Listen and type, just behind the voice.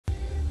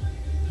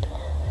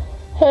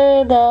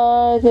Hey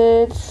guys,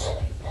 it's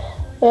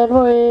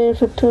Anne-Marie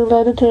from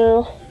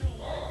 292.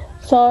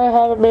 Sorry I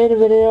haven't made a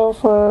video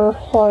for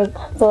like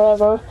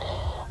forever.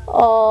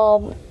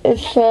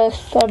 It's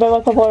just I met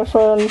with my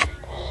boyfriend.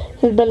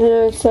 He's been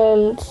here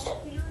since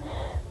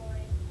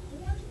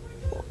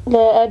the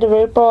end of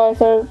April, I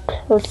think,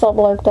 or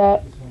something like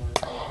that.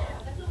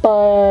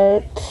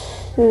 But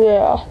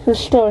yeah, he's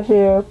still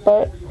here,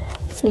 but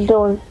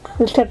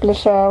he's taking a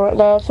shower right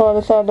now, so I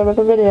decided to make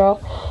a video.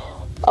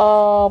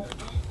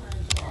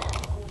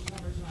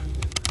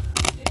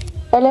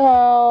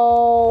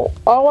 Anyhow,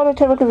 I wanted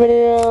to make a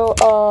video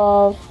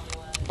of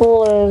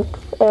bullying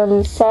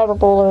and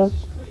cyberbullying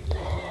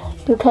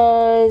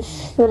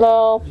because,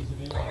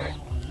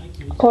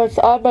 of course,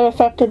 I've been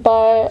affected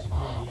by it,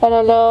 and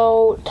I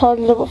know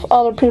tons of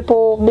other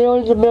people,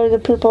 millions and millions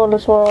of people in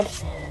this world,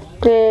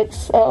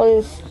 gets at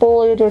least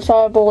bullied or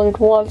cyberbullied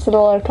once in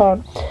a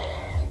lifetime.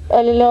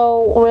 And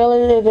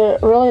really, is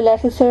it really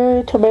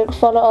necessary to make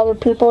fun of other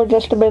people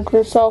just to make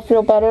yourself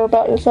feel better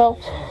about yourself?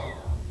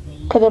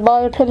 Because in my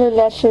opinion,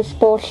 that's just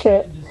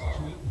bullshit.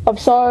 I'm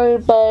sorry,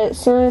 but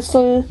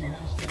seriously,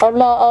 I'm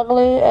not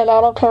ugly, and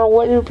I don't care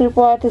what you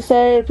people have to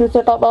say. If you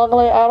think I'm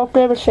ugly, I don't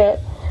give a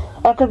shit.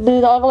 I could be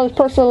the ugliest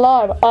person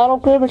alive. I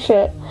don't give a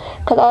shit.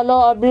 Because I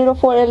know I'm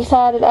beautiful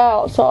inside and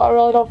out, so I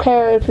really don't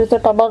care if you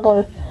think I'm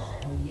ugly.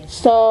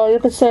 So you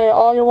can say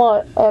all you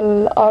want,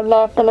 and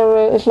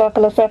it's not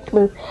gonna affect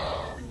me.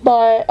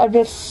 But I'm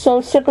just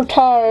so sick and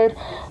tired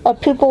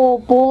of people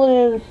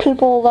bullying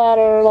people that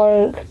are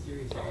like,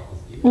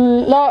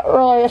 not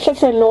really, I shouldn't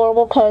say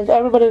normal, because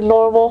everybody's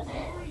normal,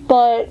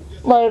 but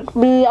like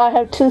me, I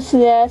have 2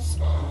 CS,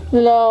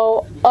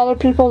 other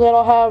people, they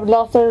don't have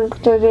nothing,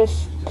 they're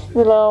just,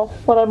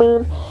 what I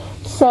mean?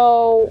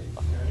 So,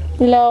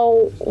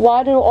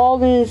 why do all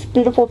these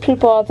beautiful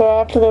people out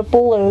there actually get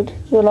bullied,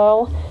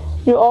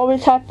 You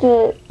always have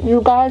to,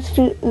 you bullies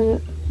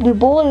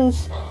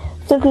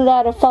think you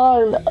gotta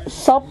find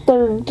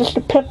something just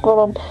to pick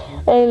on them,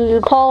 and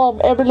you call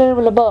them every name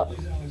in the book.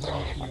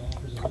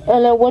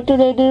 And then what do?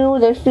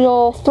 They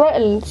feel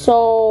threatened,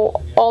 so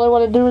all they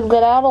want to do is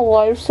get out of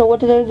life, so what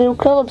do?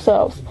 Kill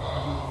themselves.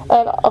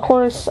 And of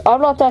course, I'm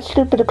not that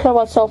stupid to kill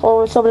myself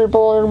over somebody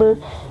bullying me,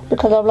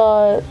 because I'm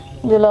not,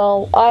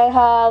 I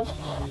have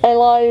a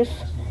life,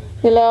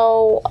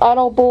 I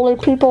don't bully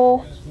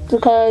people,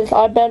 because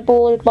I've been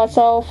bullied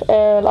myself,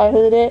 and I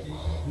hate it,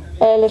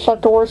 and it's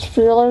like the worst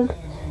feeling.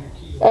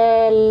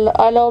 And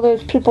I know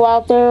there's people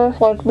out there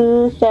like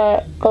me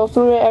that go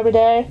through it every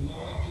day,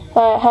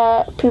 that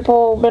have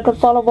people making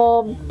fun of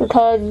them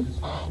because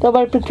they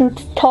might be too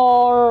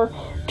tall, or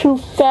too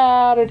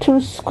fat, or too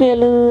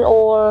skinny,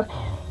 or,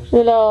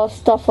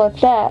 stuff like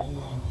that.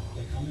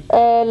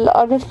 And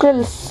I'm just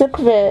getting sick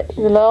of it,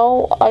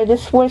 I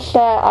just wish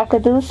that I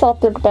could do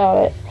something about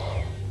it.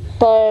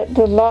 But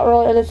there's not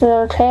really anything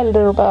I can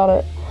do about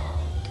it,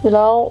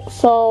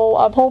 So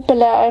I'm hoping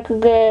that I can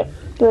get,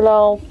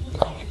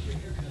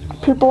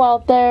 people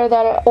out there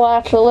that will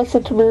actually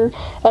listen to me,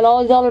 and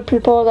all these other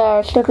people that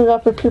are sticking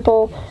up for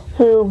people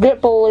who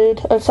get bullied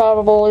and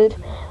cyberbullied.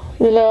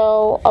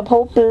 I'm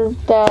hoping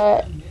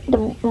that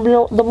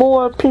the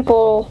more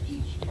people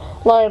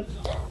like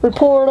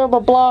report them or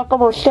block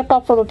them or stick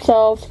up for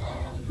themselves,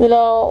 they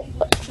don't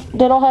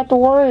have to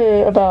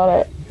worry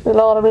about it. You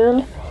know what I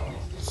mean?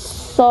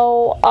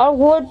 So I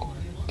would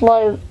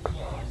like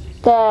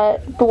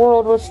that the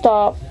world would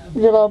stop,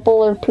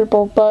 bullying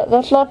people, but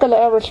that's not going to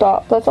ever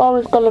stop. That's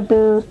always going to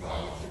be,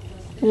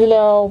 in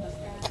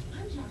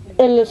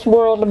this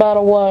world no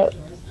matter what.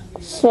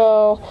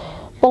 So,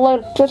 but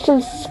like just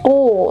in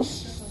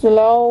schools,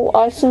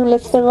 I see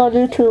this thing on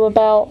YouTube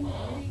about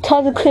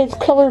tons of kids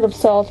killing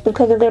themselves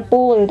because they get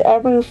bullied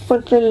every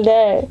freaking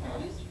day.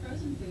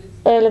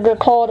 And they get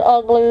called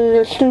ugly,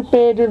 you're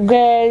stupid, you're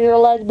gay, you're a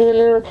lesbian,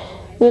 you're,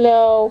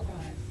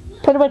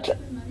 pretty much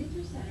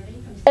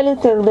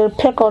anything they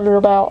pick on you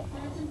about.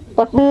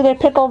 Like me, they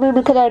pick on me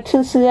because I have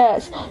 2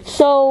 CS.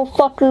 So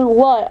fucking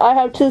what? I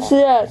have 2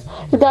 CS.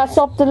 You got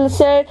something to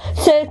say?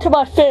 Say it to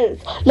my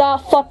face.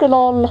 Not fucking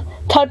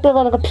typing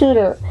on a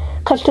computer.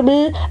 Cause to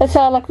me, it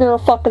sounds like you're a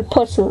fucking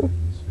pussy.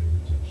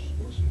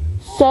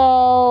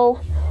 So,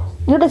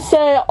 you can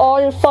say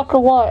all you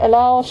fucking want, and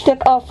I'll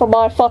stick up for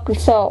my fucking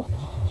self.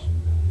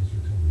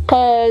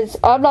 Cause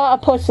I'm not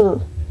a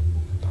pussy.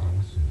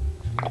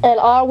 And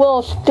I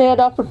will stand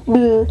up with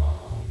me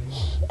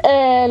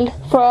and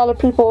for other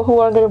people who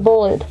are getting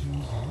bullied,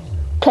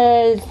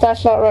 because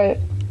that's not right.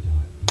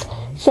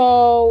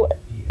 So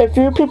if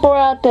you people are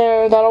out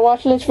there that are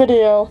watching this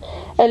video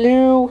and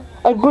you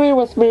agree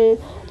with me,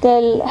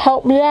 then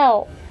help me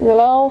out.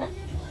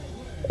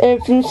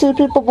 If you see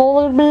people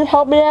bullying me,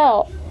 help me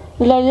out.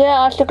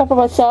 Yeah, I stick up for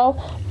myself,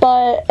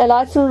 and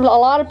I see a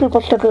lot of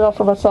people sticking up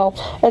for myself,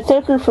 and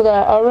thank you for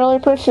that. I really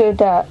appreciate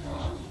that.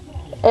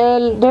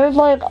 And there's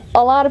like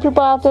a lot of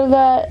people out there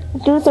that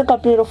do think I'm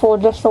beautiful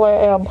just the way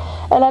I am.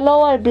 And I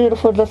know I'm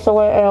beautiful just the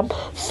way I am.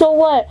 So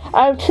what?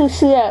 I have 2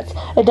 CS.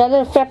 It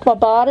doesn't affect my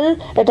body.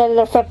 It doesn't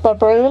affect my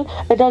brain.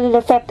 It doesn't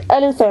affect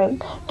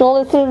anything. The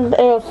only thing it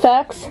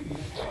affects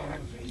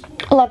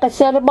like I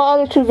said in my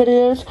other two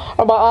videos,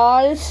 are my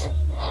eyes,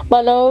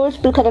 my nose,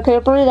 because I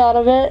can't breathe out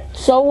of it.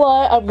 So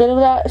what? I'm getting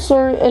that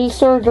in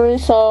surgery,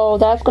 so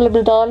that's going to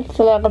be done,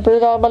 so that I can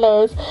breathe out of my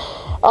nose.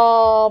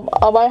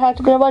 I might have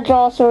to get my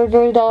jaw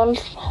surgery done.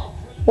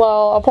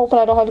 Well, I'm hoping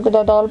I don't have to get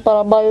that done, but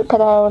I might,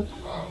 because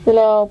I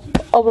have,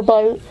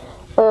 overbite,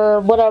 or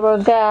whatever,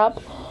 gap.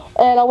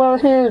 And I wear a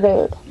hearing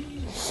aid.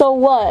 So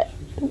what?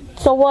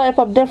 So what if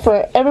I'm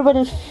different?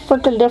 Everybody's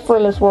freaking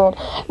different in this world.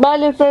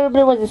 Imagine if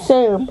everybody was the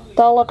same.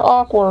 That'll look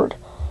awkward.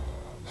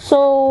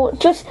 So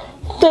just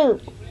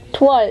think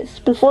twice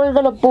before you're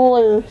gonna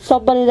bully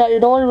somebody that you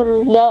don't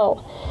even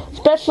know.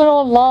 Especially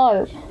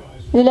online.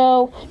 You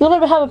don't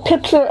even have a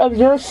picture of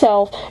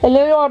yourself, and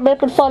then you are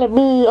making fun of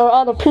me or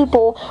other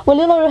people when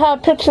you don't even have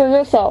a picture of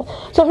yourself.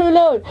 So who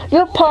knows?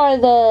 You're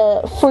probably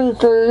the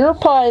freak, or you're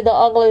probably the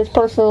ugliest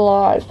person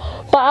alive.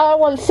 But I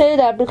wouldn't say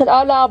that because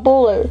I'm not a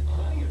bully.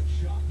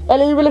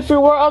 And even if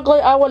you were ugly,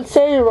 I wouldn't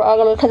say you were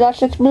ugly because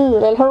that's just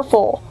mean and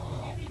hurtful.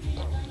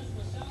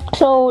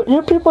 So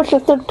you people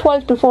should think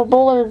twice before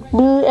bullying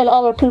me and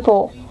other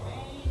people.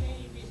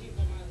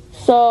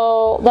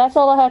 So that's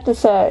all I have to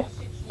say.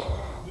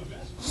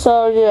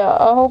 So yeah,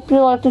 I hope you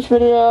like this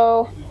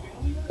video,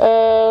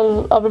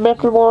 and I'll be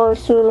making more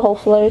soon,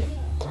 hopefully.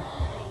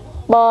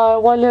 My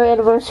 1 year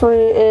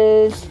anniversary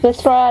is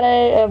this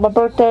Friday, and my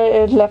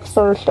birthday is next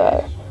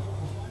Thursday.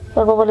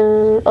 I'm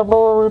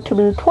going to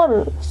be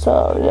 20,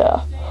 so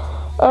yeah.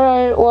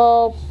 Alright,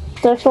 well,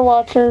 thanks for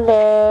watching,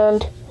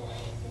 and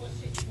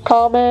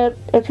comment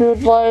if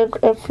you'd like,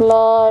 if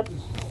not,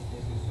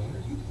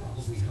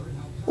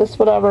 it's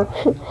whatever.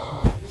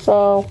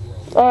 So,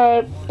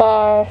 alright,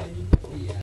 bye.